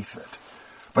underneath it.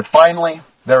 But finally,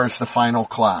 there is the final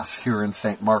class here in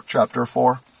St. Mark chapter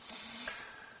 4.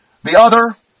 The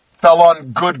other fell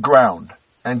on good ground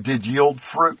and did yield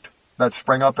fruit that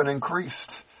sprang up and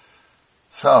increased.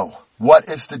 So, what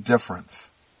is the difference?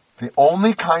 The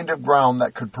only kind of ground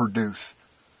that could produce.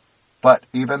 But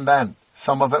even then,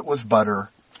 some of it was better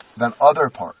than other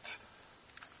parts.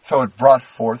 So it brought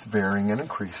forth bearing and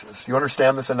increases. You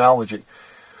understand this analogy?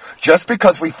 Just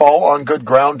because we fall on good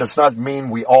ground does not mean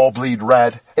we all bleed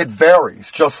red. It varies,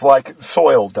 just like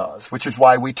soil does, which is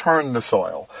why we turn the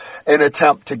soil in an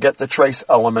attempt to get the trace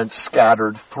elements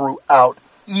scattered throughout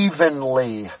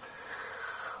evenly.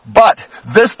 But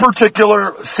this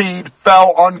particular seed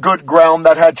fell on good ground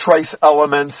that had trace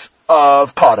elements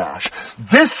of potash.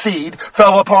 This seed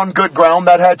fell upon good ground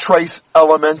that had trace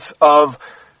elements of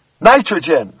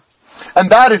nitrogen.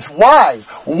 And that is why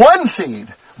one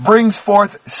seed brings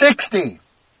forth 60,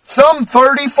 some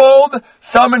 30-fold,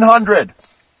 some 100.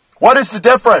 What is the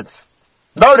difference?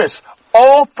 Notice,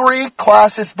 all three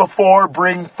classes before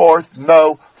bring forth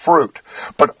no fruit,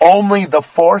 but only the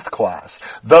fourth class,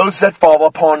 those that fall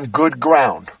upon good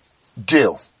ground,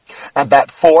 do. And that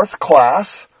fourth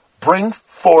class bring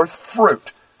forth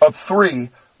fruit of 3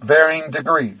 varying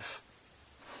degrees.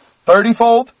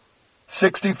 30-fold,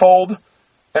 60-fold,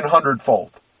 and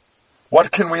 100-fold.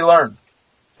 What can we learn?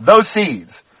 Those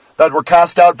seeds that were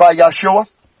cast out by Yeshua,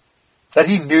 that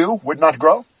he knew would not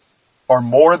grow, are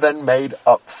more than made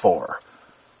up for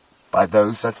by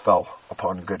those that fell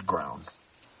upon good ground.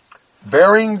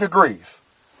 Varying degrees,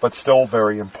 but still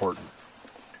very important.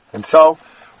 And so,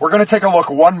 we're going to take a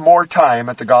look one more time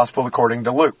at the Gospel according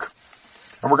to Luke.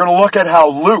 And we're going to look at how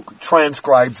Luke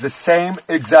transcribes the same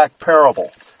exact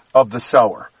parable of the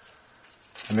sower.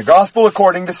 In the Gospel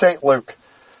according to St. Luke,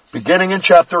 beginning in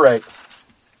chapter 8,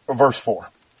 verse 4,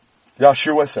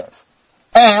 Yeshua says,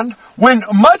 "And when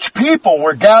much people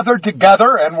were gathered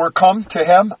together and were come to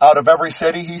him out of every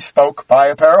city, he spoke by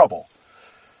a parable.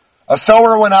 A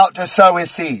sower went out to sow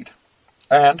his seed.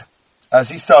 And as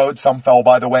he sowed, some fell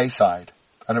by the wayside,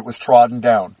 and it was trodden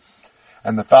down,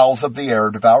 and the fowls of the air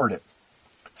devoured it.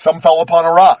 Some fell upon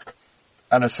a rock,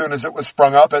 and as soon as it was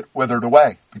sprung up, it withered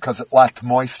away, because it lacked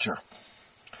moisture.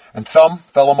 And some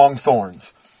fell among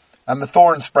thorns, and the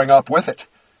thorns sprang up with it,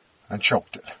 and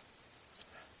choked it.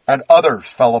 And others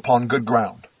fell upon good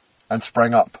ground, and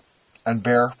sprang up, and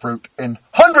bare fruit in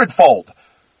 100-fold.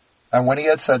 And when he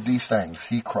had said these things,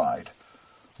 he cried,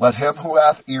 Let him who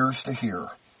hath ears to hear,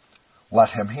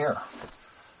 let him hear."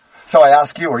 So I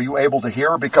ask you, are you able to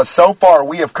hear? Because so far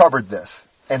we have covered this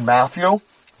in Matthew,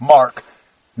 Mark,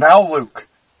 now Luke,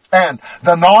 and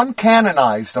the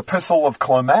non-canonized epistle of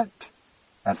Clement.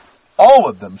 And all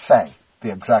of them say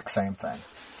the exact same thing.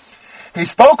 He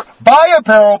spoke by a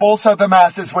parable so the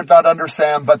masses would not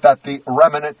understand, but that the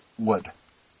remnant would.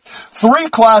 3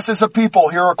 classes of people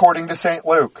here according to St.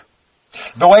 Luke.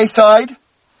 The wayside,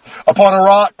 upon a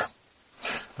rock,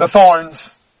 the thorns.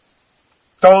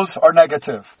 Those are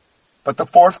negative. But the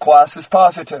 4th class is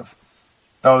positive.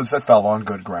 Those that fell on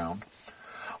good ground.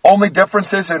 Only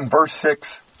difference is in verse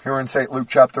 6 here in St. Luke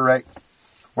chapter 8,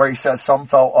 where he says some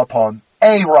fell upon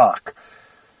a rock.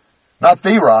 Not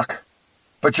the rock,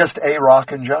 but just a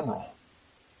rock in general.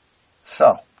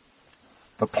 So,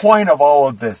 the point of all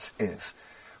of this is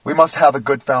we must have a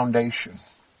good foundation.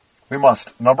 We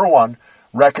must, number 1,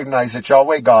 recognize that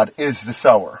Yahweh God is the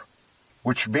sower,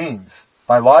 which means,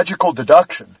 by logical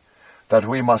deduction, that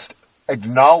we must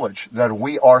acknowledge that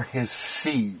we are his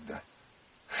seed.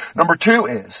 Number 2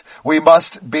 is, we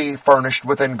must be furnished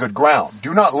within good ground.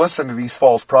 Do not listen to these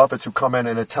false prophets who come in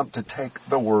and attempt to take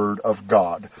the word of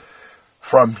God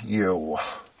from you.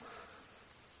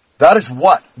 That is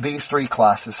what these 3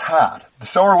 classes had. The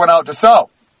sower went out to sow.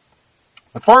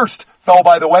 The first fell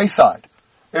by the wayside.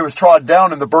 It was trod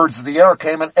down and the birds of the air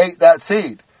came and ate that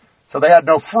seed. So they had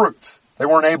no fruits. They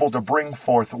weren't able to bring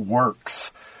forth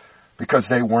works because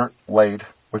they weren't laid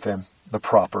within the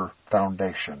proper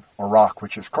foundation or rock,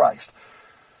 which is Christ.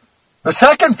 The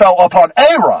second fell upon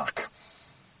a rock.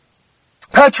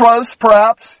 Petros,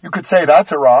 perhaps, you could say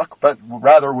that's a rock, but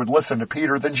rather would listen to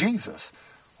Peter than Jesus.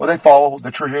 Or they follow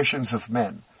the traditions of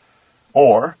men.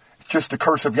 Or it's just the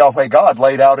curse of Yahweh God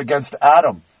laid out against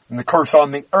Adam and the curse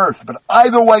on the earth. But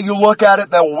either way you look at it,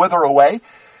 they'll wither away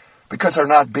because they're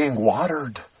not being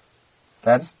watered.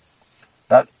 Then,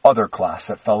 that other class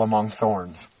that fell among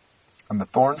thorns. And the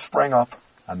thorns sprang up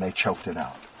and they choked it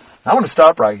out. Now, I want to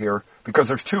stop right here because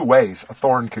there's two ways a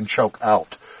thorn can choke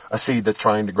out a seed that's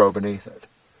trying to grow beneath it.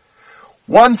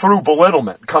 One through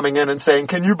belittlement, coming in and saying,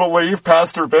 can you believe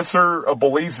Pastor Visser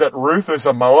believes that Ruth is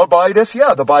a Moabitess?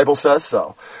 Yeah, the Bible says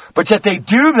so. But yet they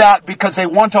do that because they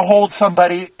want to hold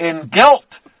somebody in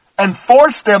guilt and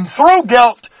force them through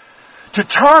guilt to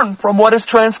turn from what is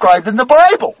transcribed in the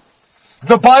Bible.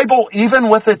 The Bible, even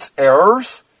with its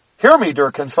errors, hear me,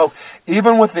 dear kinsfolk,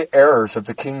 even with the errors of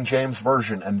the King James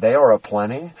Version, and they are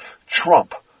aplenty,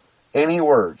 trump any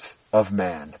words of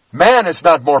man. Man is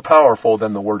not more powerful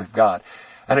than the Word of God.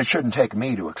 And it shouldn't take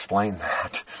me to explain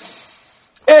that.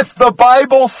 If the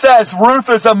Bible says Ruth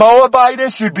is a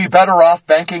Moabitess, you'd be better off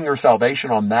banking your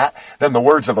salvation on that than the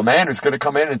words of a man who's going to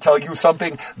come in and tell you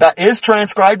something that is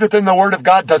transcribed within the Word of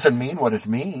God doesn't mean what it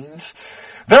means.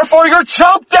 Therefore, you're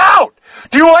choked out.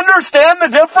 Do you understand the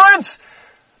difference?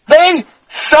 They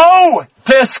sow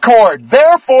discord.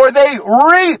 Therefore, they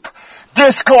reap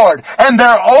discord. And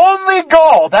their only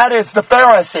goal, that is the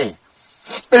Pharisee,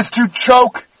 is to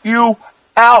choke you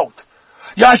out.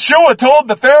 Yeshua told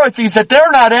the Pharisees that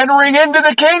they're not entering into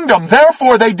the kingdom.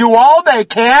 Therefore, they do all they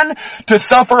can to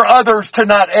suffer others to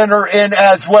not enter in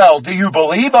as well. Do you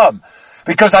believe them?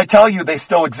 Because I tell you, they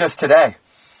still exist today.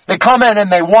 They come in and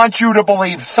they want you to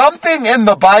believe something in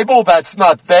the Bible that's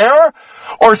not there,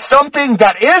 or something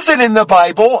that isn't in the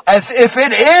Bible as if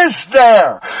it is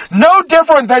there. No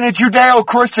different than a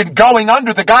Judeo-Christian going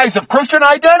under the guise of Christian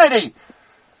identity.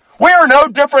 We are no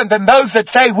different than those that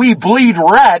say we bleed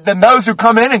red, than those who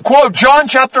come in and quote John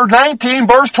chapter 19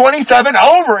 verse 27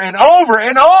 over and over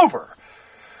and over.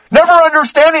 Never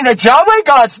understanding that Yahweh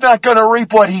God's not going to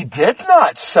reap what He did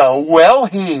not sow, will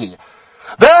He?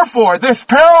 Therefore, this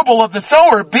parable of the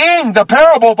sower, being the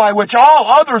parable by which all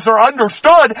others are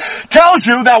understood, tells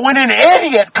you that when an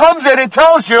idiot comes in and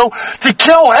tells you to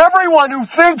kill everyone who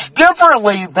thinks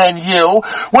differently than you,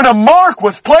 when a mark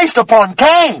was placed upon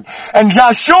Cain, and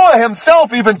Yeshua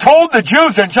himself even told the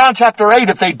Jews in John chapter 8,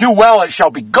 if they do well, it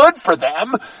shall be good for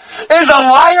them, is a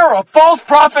liar, a false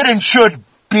prophet, and should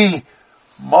be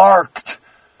marked.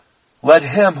 Let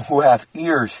him who hath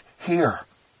ears hear.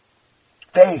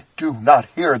 They do not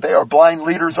hear. They are blind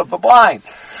leaders of the blind.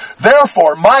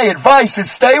 Therefore, my advice is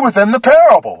stay within the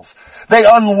parables. They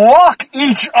unlock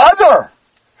each other.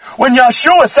 When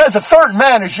Yeshua says a certain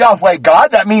man is Yahweh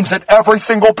God, that means that every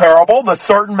single parable, the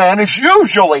certain man is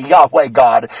usually Yahweh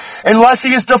God. Unless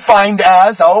he is defined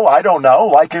as,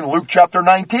 like in Luke chapter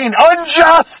 19,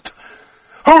 unjust,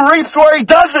 who reaps where he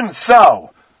doesn't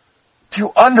sow. Do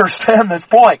you understand this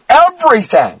point?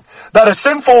 Everything that a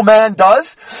sinful man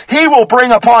does, he will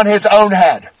bring upon his own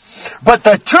head. But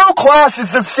the two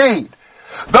classes of seed,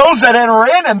 those that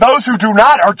enter in and those who do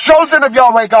not, are chosen of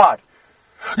Yahweh God.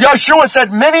 Yeshua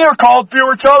said, many are called, few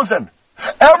are chosen.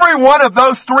 Every one of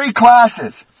those three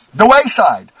classes, the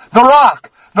wayside, the rock,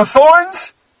 the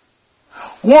thorns,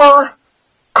 were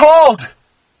called.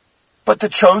 But the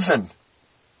chosen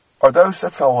are those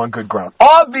that fell on good ground.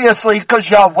 Obviously, because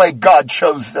Yahweh God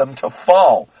chose them to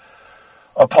fall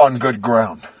upon good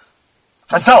ground.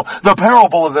 And so, the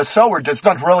parable of the sower does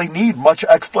not really need much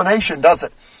explanation, does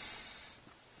it?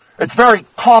 It's very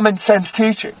common sense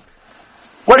teaching.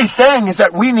 What he's saying is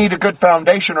that we need a good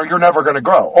foundation or you're never going to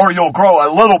grow. Or you'll grow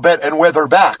a little bit and wither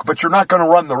back, but you're not going to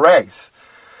run the race.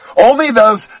 Only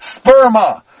those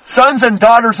sperma, sons and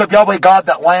daughters of Yahweh God,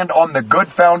 that land on the good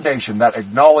foundation, that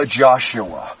acknowledge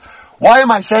Yeshua. Why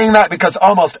am I saying that? Because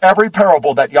almost every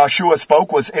parable that Yeshua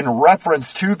spoke was in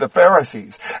reference to the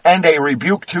Pharisees and a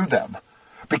rebuke to them.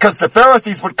 Because the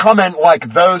Pharisees would come in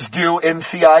like those do in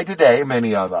CI today,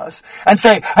 many of us, and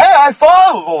say, hey, I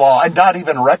follow the law, and not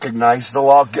even recognize the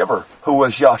lawgiver, who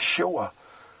was Yeshua.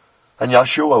 And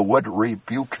Yeshua would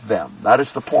rebuke them. That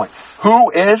is the point. Who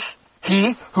is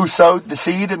he who sowed the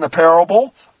seed in the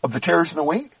parable of the tares and the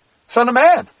wheat? Son of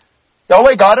Man.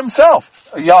 Yahweh God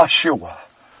himself. Yeshua.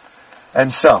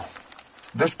 And so,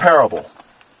 this parable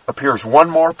appears one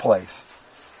more place,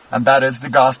 and that is the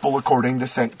Gospel according to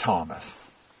St. Thomas.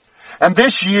 And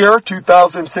this year,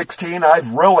 2016, I've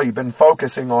really been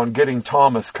focusing on getting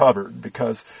Thomas covered,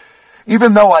 because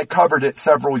even though I covered it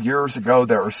several years ago,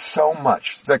 there is so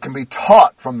much that can be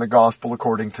taught from the Gospel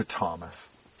according to Thomas.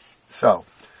 So,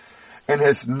 in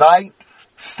his ninth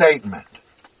statement,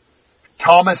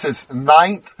 Thomas's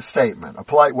ninth statement, a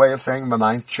polite way of saying the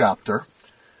ninth chapter,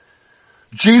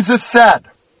 Jesus said,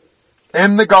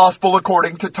 in the Gospel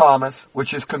according to Thomas,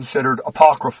 which is considered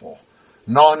apocryphal,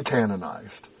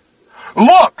 non-canonized,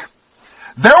 look,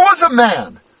 there was a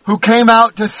man who who came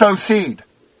out to sow seed.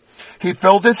 He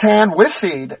filled his hand with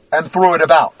seed and threw it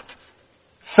about.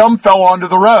 Some fell onto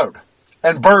the road,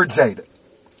 and birds ate it.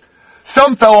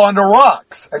 Some fell onto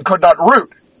rocks and could not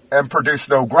root and produced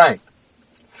no grain.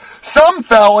 Some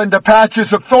fell into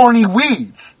patches of thorny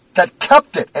weeds that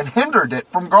kept it and hindered it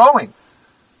from growing,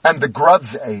 and the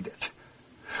grubs ate it.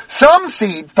 Some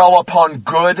seed fell upon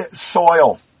good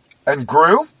soil and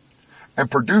grew and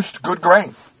produced good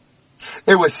grain.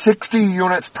 It was 60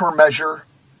 units per measure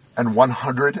and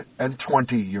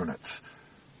 120 units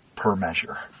per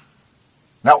measure.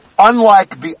 Now,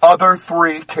 unlike the other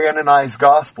three canonized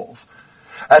Gospels,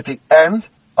 at the end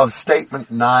of statement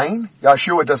 9,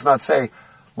 Yeshua does not say,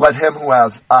 "Let him who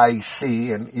has eyes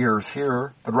see and ears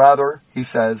hear," but rather he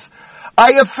says,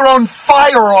 "I have thrown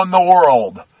fire on the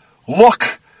world. Look,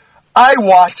 I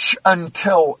watch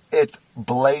until it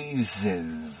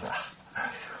blazes."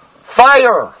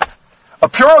 Fire, a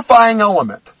purifying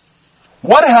element.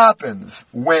 What happens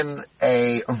when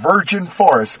a virgin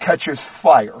forest catches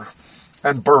fire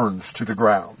and burns to the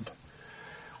ground?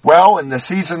 Well, in the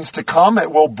seasons to come,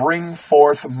 it will bring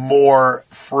forth more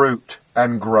fruit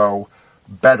and grow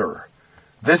better.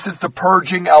 This is the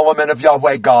purging element of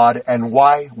Yahweh God and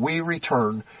why we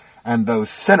return, and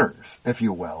those sinners, if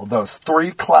you will, those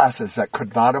three classes that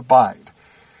could not abide,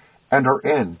 enter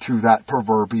into that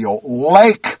proverbial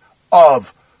lake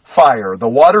of fire. The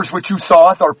waters which you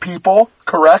saw are people,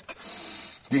 correct?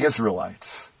 The Israelites.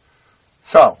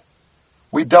 So,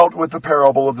 we dealt with the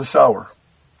parable of the sower.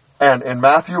 And in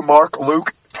Matthew, Mark,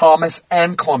 Luke, Thomas,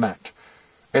 and Clement,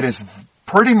 it is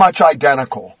pretty much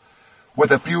identical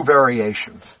with a few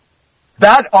variations.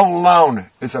 That alone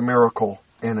is a miracle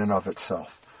in and of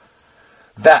itself.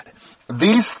 That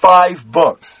these 5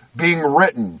 books being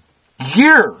written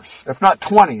years, if not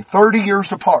 20, 30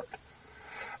 years apart,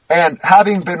 and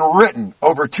having been written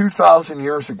over 2,000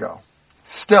 years ago,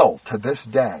 still to this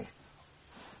day,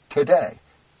 today,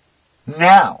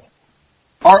 now,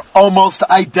 are almost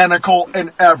identical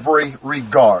in every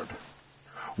regard.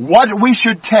 What we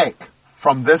should take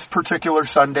from this particular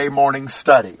Sunday morning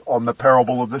study on the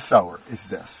parable of the sower is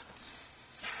this.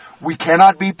 We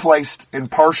cannot be placed in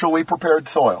partially prepared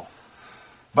soil,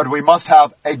 but we must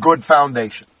have a good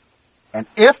foundation. And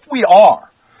if we are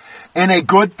in a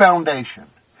good foundation,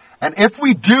 and if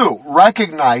we do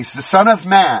recognize the Son of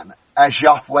Man as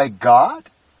Yahweh God,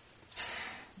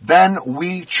 then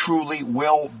we truly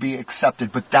will be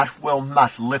accepted. But that will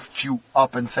not lift you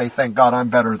up and say, thank God I'm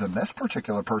better than this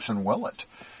particular person, will it?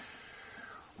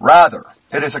 Rather,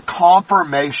 it is a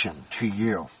confirmation to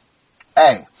you,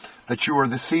 A, that you are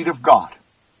the seed of God,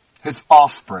 His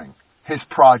offspring, His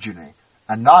progeny,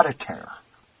 and not a tare.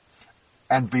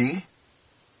 And B,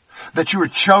 that you are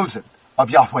chosen of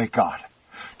Yahweh God,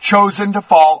 chosen to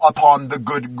fall upon the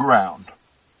good ground.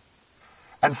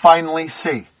 And finally,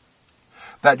 C,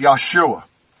 that Yeshua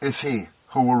is He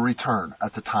who will return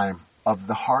at the time of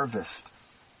the harvest.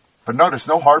 But notice,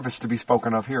 no harvest to be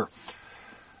spoken of here.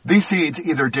 These seeds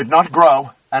either did not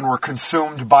grow and were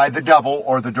consumed by the devil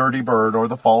or the dirty bird or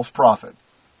the false prophet,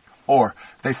 or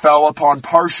they fell upon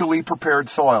partially prepared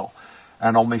soil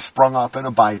and only sprung up and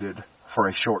abided for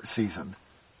a short season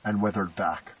and withered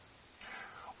back.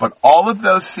 But all of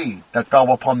those seed that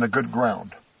fell upon the good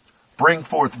ground bring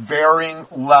forth varying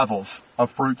levels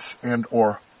of fruits and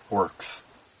or works.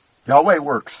 Yahweh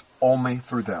works only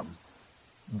through them.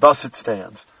 Thus it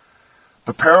stands.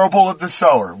 The parable of the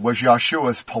sower was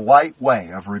Yeshua's polite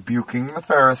way of rebuking the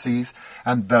Pharisees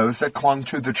and those that clung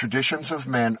to the traditions of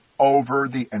men over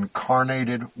the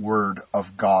incarnated Word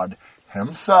of God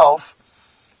Himself,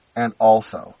 and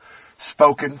also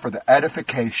spoken for the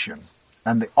edification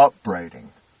and the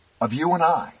upbraiding of you and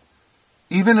I.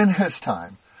 Even in His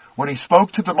time, when He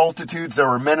spoke to the multitudes, there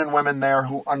were men and women there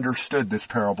who understood this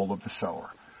parable of the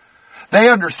sower. They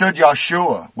understood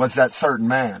Yeshua was that certain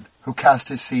man who cast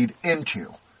his seed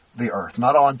into the earth,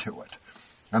 not onto it.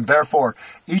 And therefore,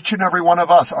 each and every one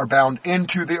of us are bound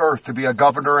into the earth to be a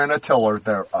governor and a tiller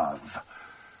thereof.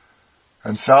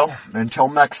 And so, until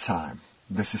next time,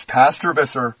 this is Pastor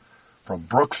Visser from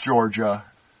Brooks, Georgia,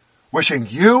 wishing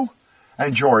you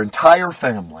and your entire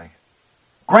family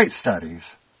great studies.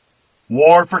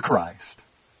 War for Christ.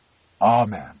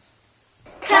 Amen.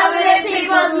 Covenant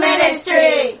People's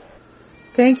Ministry.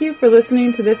 Thank you for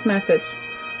listening to this message.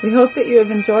 We hope that you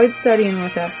have enjoyed studying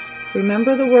with us.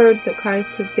 Remember the words that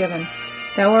Christ has given,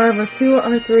 that wherever 2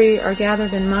 or 3 are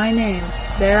gathered in my name,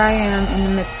 there I am in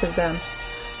the midst of them.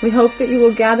 We hope that you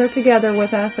will gather together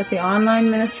with us at the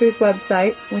online ministry's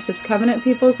website, which is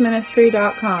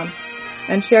covenantpeoplesministry.com,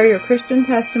 and share your Christian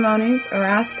testimonies or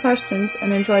ask questions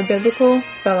and enjoy biblical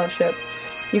fellowship.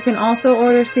 You can also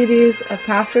order CDs of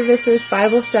Pastor Visser's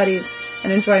Bible studies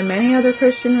and enjoy many other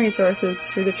Christian resources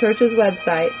through the church's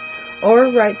website, or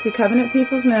write to Covenant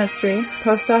People's Ministry,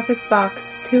 Post Office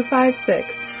Box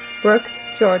 256, Brooks,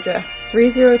 Georgia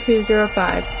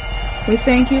 30205. We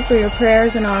thank you for your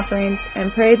prayers and offerings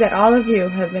and pray that all of you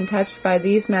have been touched by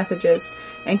these messages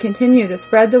and continue to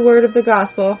spread the word of the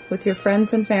gospel with your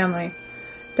friends and family.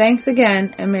 Thanks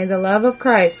again, and may the love of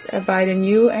Christ abide in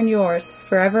you and yours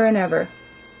forever and ever.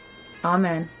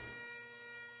 Amen.